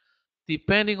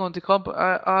 depending on the company,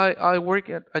 I work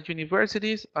at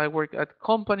universities, I work at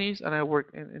companies, and I work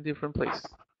in different places.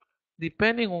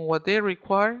 Depending on what they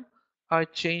require, I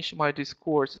change my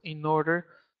discourse in order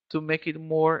to make it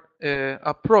more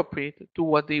appropriate to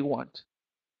what they want.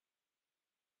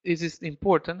 This is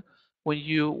important when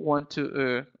you want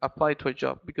to apply to a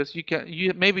job because you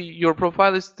maybe your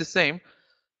profile is the same,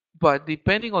 but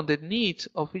depending on the needs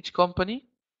of each company,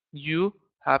 you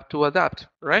have to adapt,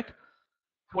 right?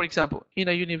 For example, in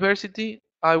a university,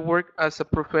 I work as a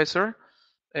professor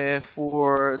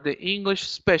for the English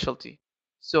specialty.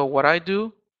 So what I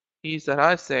do is that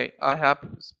I say I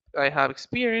have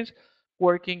experience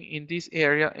working in this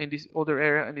area, in this other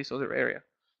area, and this other area.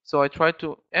 So I try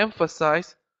to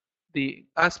emphasize the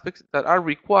aspects that are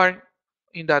required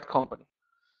in that company.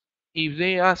 If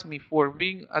they ask me for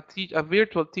being a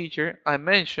virtual teacher, I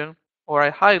mention or I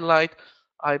highlight,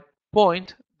 I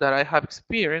point that I have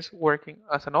experience working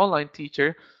as an online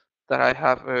teacher, that I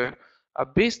have a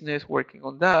business working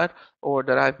on that, or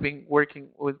that I've been working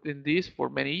within this for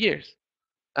many years.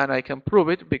 And I can prove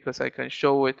it because I can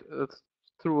show it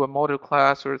through a model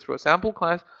class or through a sample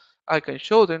class. I can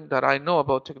show them that I know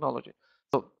about technology.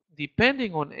 So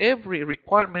depending on every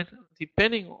requirement,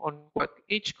 depending on what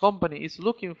each company is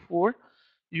looking for,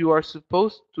 you are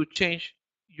supposed to change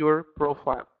your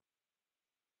profile.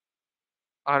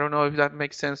 I don't know if that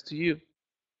makes sense to you.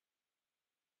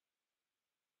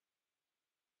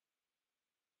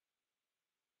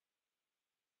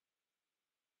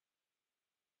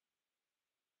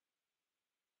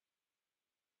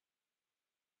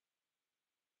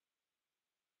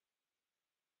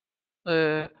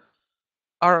 Uh,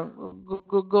 are,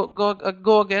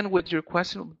 go again with your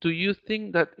question. Do you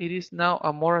think that it is now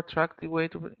a more attractive way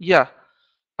to? Yeah,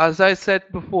 as I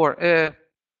said before,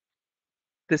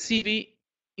 the CV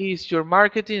is your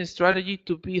marketing strategy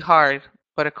to be hired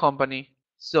by a company.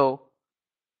 So,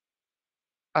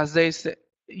 as they say,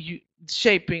 you,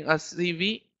 shaping a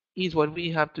CV is what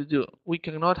we have to do. We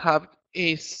cannot have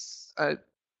the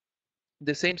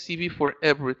same CV for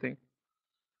everything.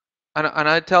 And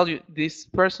I tell you, this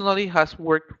personally has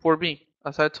worked for me.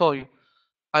 As I told you,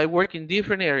 I work in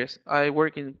different areas. I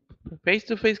work in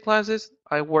face-to-face classes.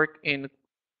 I work in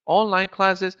online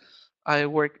classes. I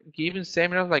work giving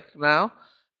seminars like now.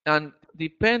 And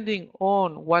depending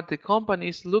on what the company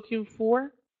is looking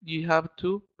for, you have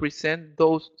to present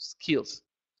those skills.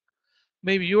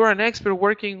 Maybe you're an expert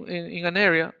working in an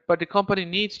area, but the company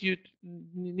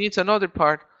needs another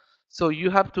part. So you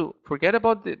have to forget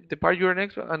about the part you're an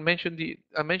expert and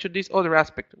mention this other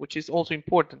aspect, which is also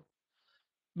important.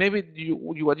 Maybe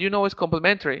what you know is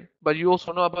complementary, but you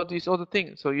also know about these other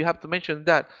things, so you have to mention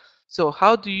that. So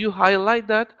how do you highlight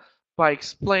that? By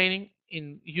explaining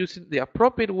in using the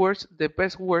appropriate words, the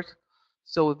best words,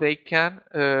 so they can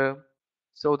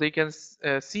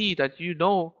see that you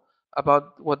know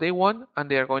about what they want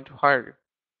and they are going to hire you.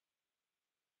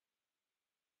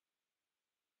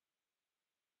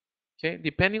 Okay,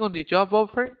 depending on the job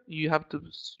offer, you have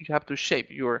to shape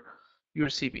your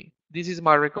CV. This is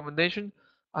my recommendation,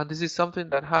 and this is something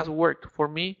that has worked for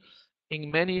me in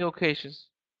many occasions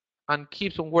and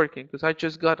keeps on working because I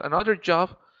just got another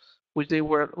job which they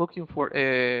were looking for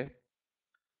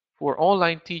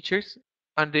online teachers,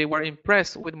 and they were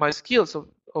impressed with my skills of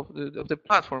the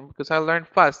platform because I learned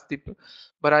fast,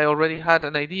 but I already had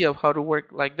an idea of how to work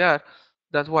like that.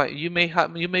 That's why you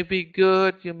may be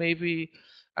good, you may be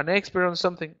an expert on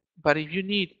something, but if you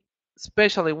need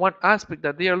especially one aspect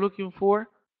that they are looking for,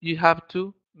 you have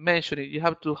to mention it, you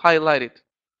have to highlight it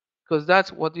because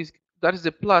that is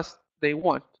the plus they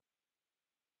want,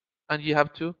 and you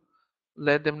have to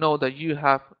let them know that you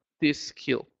have this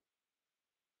skill.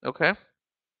 Okay?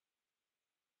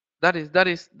 That is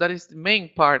the main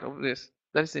part of this.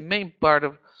 That is the main part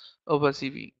of a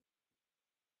CV.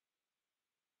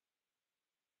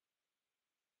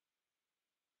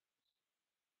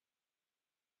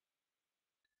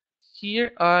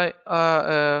 Here I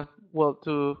well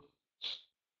to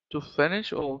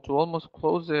finish or to almost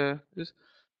close this.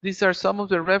 These are some of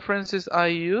the references I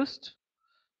used.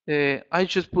 I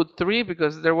just put three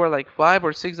because there were like five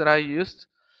or six that I used,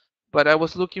 but I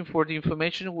was looking for the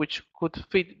information which could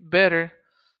fit better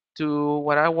to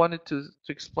what I wanted to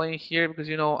explain here because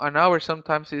an hour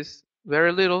sometimes is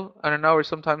very little and an hour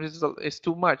sometimes is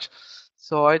too much.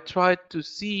 So I tried to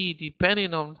see,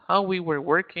 depending on how we were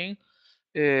working,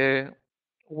 uh,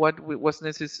 what was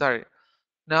necessary.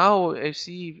 Now I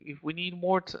see if we need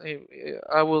more,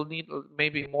 I will need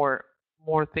maybe more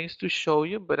things to show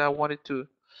you. But I wanted to,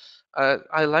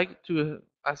 I like to,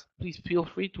 as please feel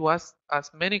free to ask as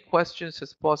many questions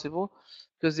as possible,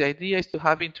 because the idea is to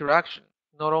have interaction,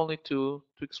 not only to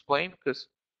explain, because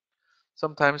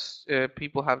sometimes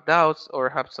people have doubts or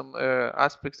have some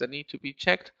aspects that need to be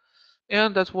checked,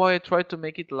 and that's why I tried to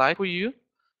make it light for you.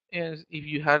 And if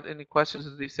you had any questions,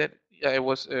 as they said, I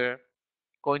was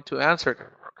going to answer them.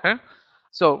 Okay,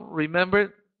 so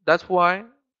remember, that's why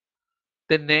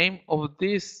the name of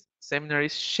this seminar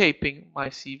is Shaping My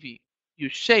CV. You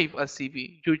shape a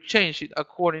CV, you change it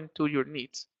according to your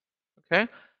needs.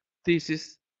 Okay, this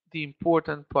is the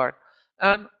important part.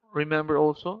 And remember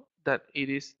also that it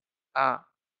is a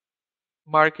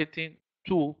marketing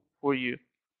tool for you.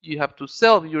 You have to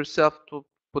sell yourself to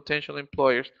potential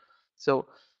employers. So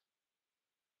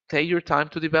take your time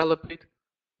to develop it.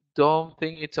 Don't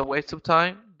think it's a waste of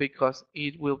time, because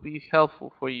it will be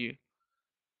helpful for you.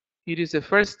 It is the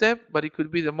first step, but it could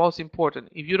be the most important.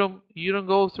 If you don't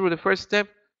go through the first step,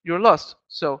 you're lost.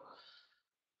 So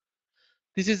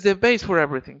this is the base for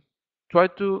everything. Try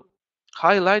to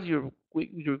highlight your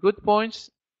good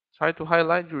points. Try to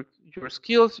highlight your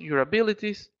skills, your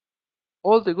abilities,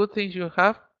 all the good things you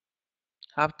have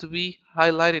to be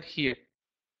highlighted here.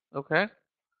 Okay?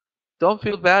 Don't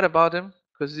feel bad about them,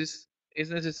 because this is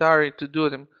necessary to do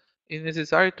them. It's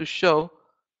necessary to show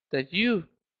that you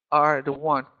are the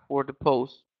one for the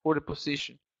post, for the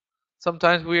position.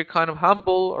 Sometimes we're kind of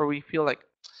humble, or we feel like,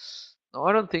 no,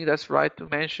 I don't think that's right to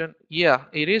mention. Yeah,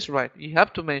 it is right. You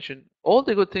have to mention all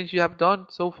the good things you have done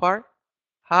so far,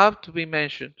 have to be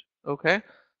mentioned. Okay?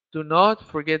 Do not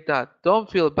forget that. Don't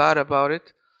feel bad about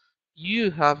it.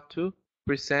 You have to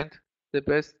present the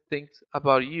best things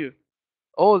about you,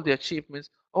 all the achievements,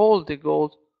 all the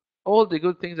goals, all the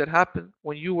good things that happened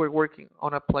when you were working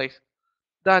on a place.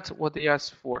 That's what they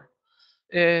ask for.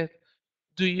 Uh,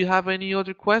 do you have any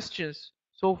other questions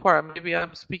so far? Maybe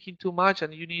I'm speaking too much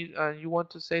and you want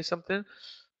to say something.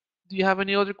 Do you have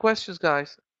any other questions,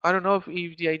 guys? I don't know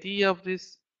if the idea of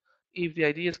this, if the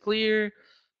idea is clear,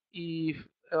 if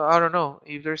I don't know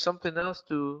if there's something else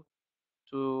to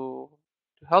to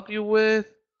help you with.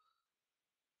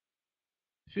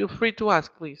 Feel free to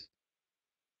ask, please.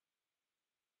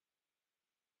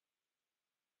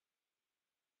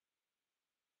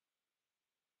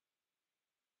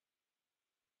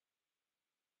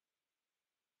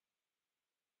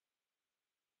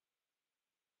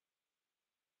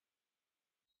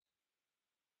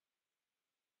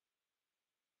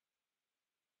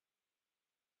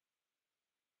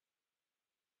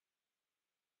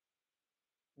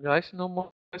 Guys, no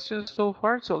more questions so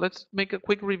far. So let's make a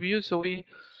quick review. So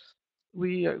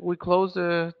we close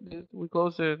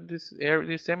this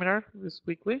seminar this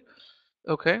weekly.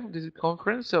 Okay, this is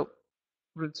conference. So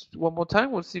let's one more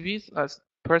time. We'll see these as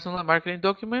personal marketing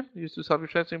document used to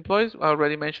self-refer employees. I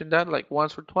already mentioned that like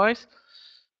once or twice.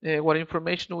 What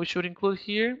information we should include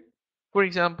here? For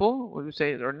example, we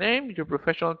say your name, your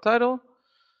professional title,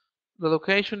 the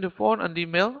location, the phone, and the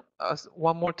email. As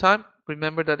one more time,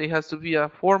 remember that it has to be a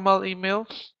formal email.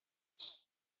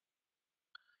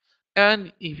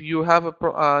 And if you have a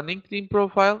LinkedIn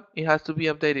profile, it has to be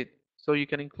updated so you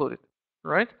can include it,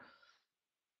 right?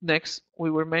 Next,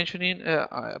 we were mentioning,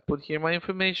 I put here my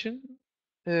information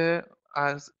uh,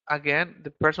 as again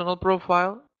the personal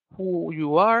profile, who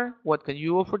you are, what can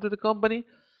you offer to the company,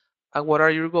 and what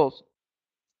are your goals.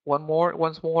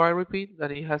 Once more, I repeat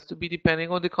that it has to be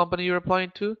depending on the company you're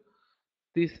applying to.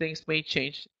 These things may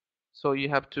change, so you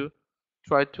have to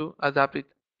try to adapt it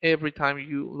every time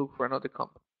you look for another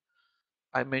company.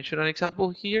 I mentioned an example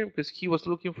here because he was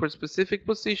looking for a specific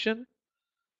position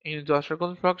in industrial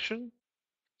construction.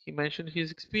 He mentioned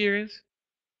his experience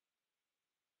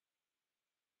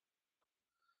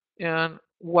and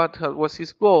what was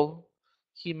his goal.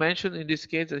 He mentioned in this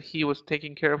case that he was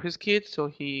taking care of his kids, so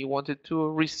he wanted to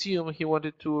resume, he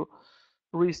wanted to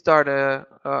restart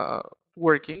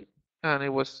working, and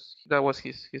that was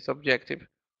his objective,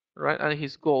 right? And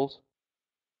his goals.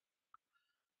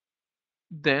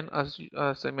 Then, as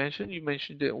I mentioned, you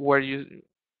mentioned where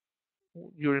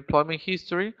your employment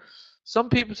history. Some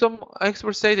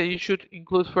experts say that you should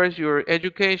include first your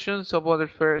education. Some others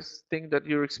first think that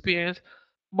your experience.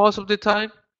 Most of the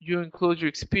time, you include your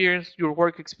experience, your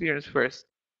work experience first.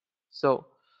 So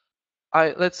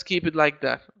let's keep it like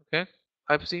that. Okay.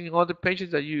 I've seen in other pages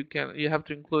that you have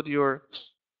to include your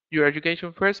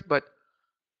education first, but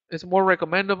it's more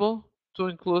recommendable to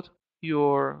include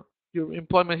your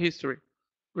employment history.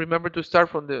 remember to start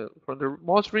from the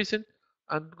most recent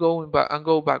and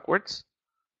go backwards.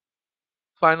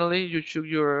 Finally, you check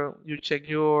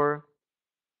your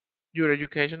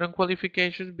education and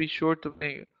qualifications. Be sure to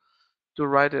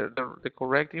write the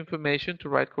correct information, to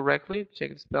write correctly.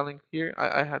 Check the spelling here.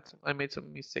 I made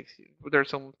some mistakes here. There are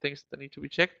some things that need to be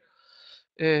checked.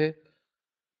 Uh,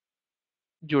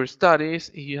 your studies.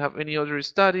 If you have any other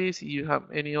studies, if you have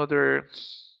any other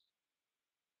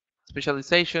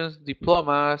specializations,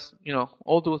 diplomas,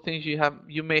 all those things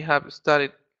you may have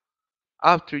studied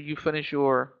after you finish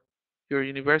your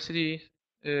university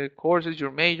courses,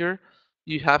 your major,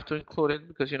 you have to include it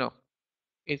because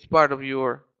it's part of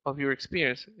your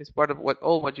experience. It's part of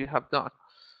what you have done.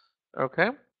 Okay.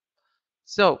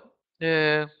 So,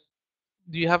 do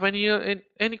you have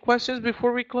any questions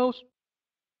before we close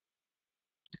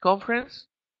the conference?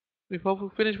 Before we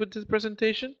finish with this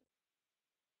presentation?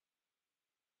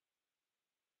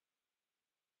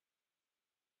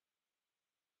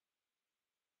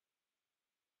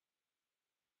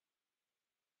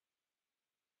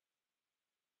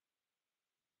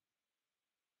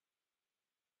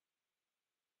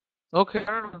 Okay,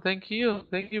 Arnold, thank you.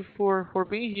 Thank you for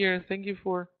being here. Thank you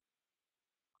for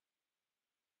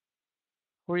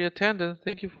your attendance.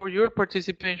 Thank you for your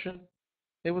participation.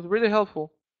 It was really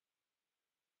helpful.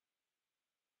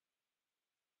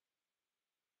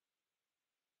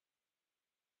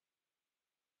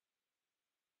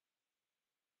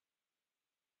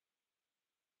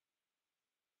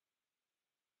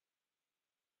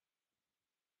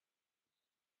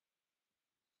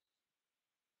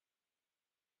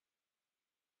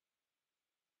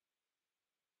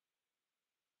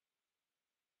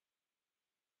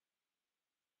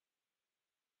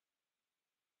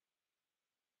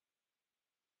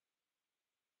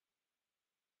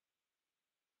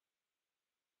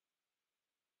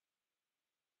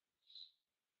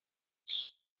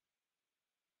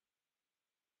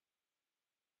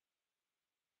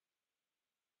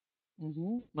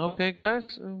 Okay,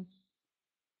 guys.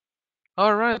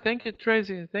 All right. Thank you,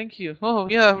 Tracy. Thank you. Oh,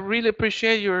 yeah. Really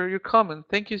appreciate your comment.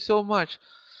 Thank you so much.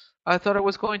 I thought I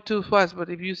was going too fast,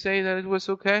 but if you say that it was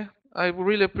okay, I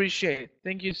really appreciate it.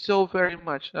 Thank you so very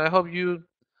much. I hope you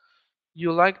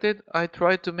liked it. I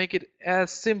tried to make it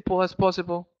as simple as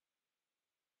possible.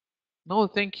 No,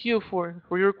 thank you for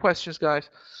your questions, guys.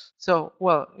 So,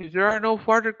 well, if there are no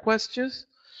further questions,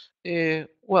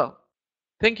 well,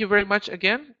 thank you very much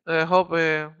again. I hope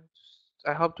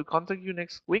to contact you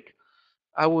next week.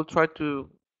 I will try to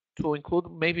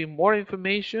include maybe more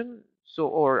information, so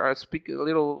or I speak a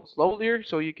little slower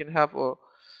so you can have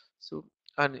so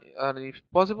and if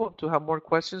possible to have more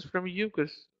questions from you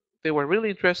because they were really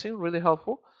interesting, really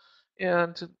helpful,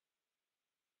 and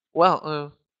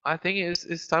well, I think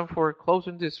it's time for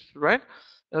closing this, right?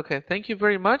 Okay, thank you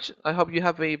very much. I hope you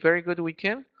have a very good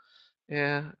weekend,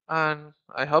 and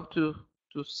I hope to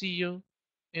see you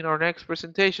in our next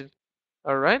presentation.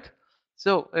 All right.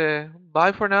 So,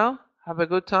 bye for now. Have a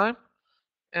good time,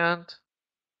 and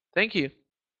thank you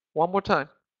one more time.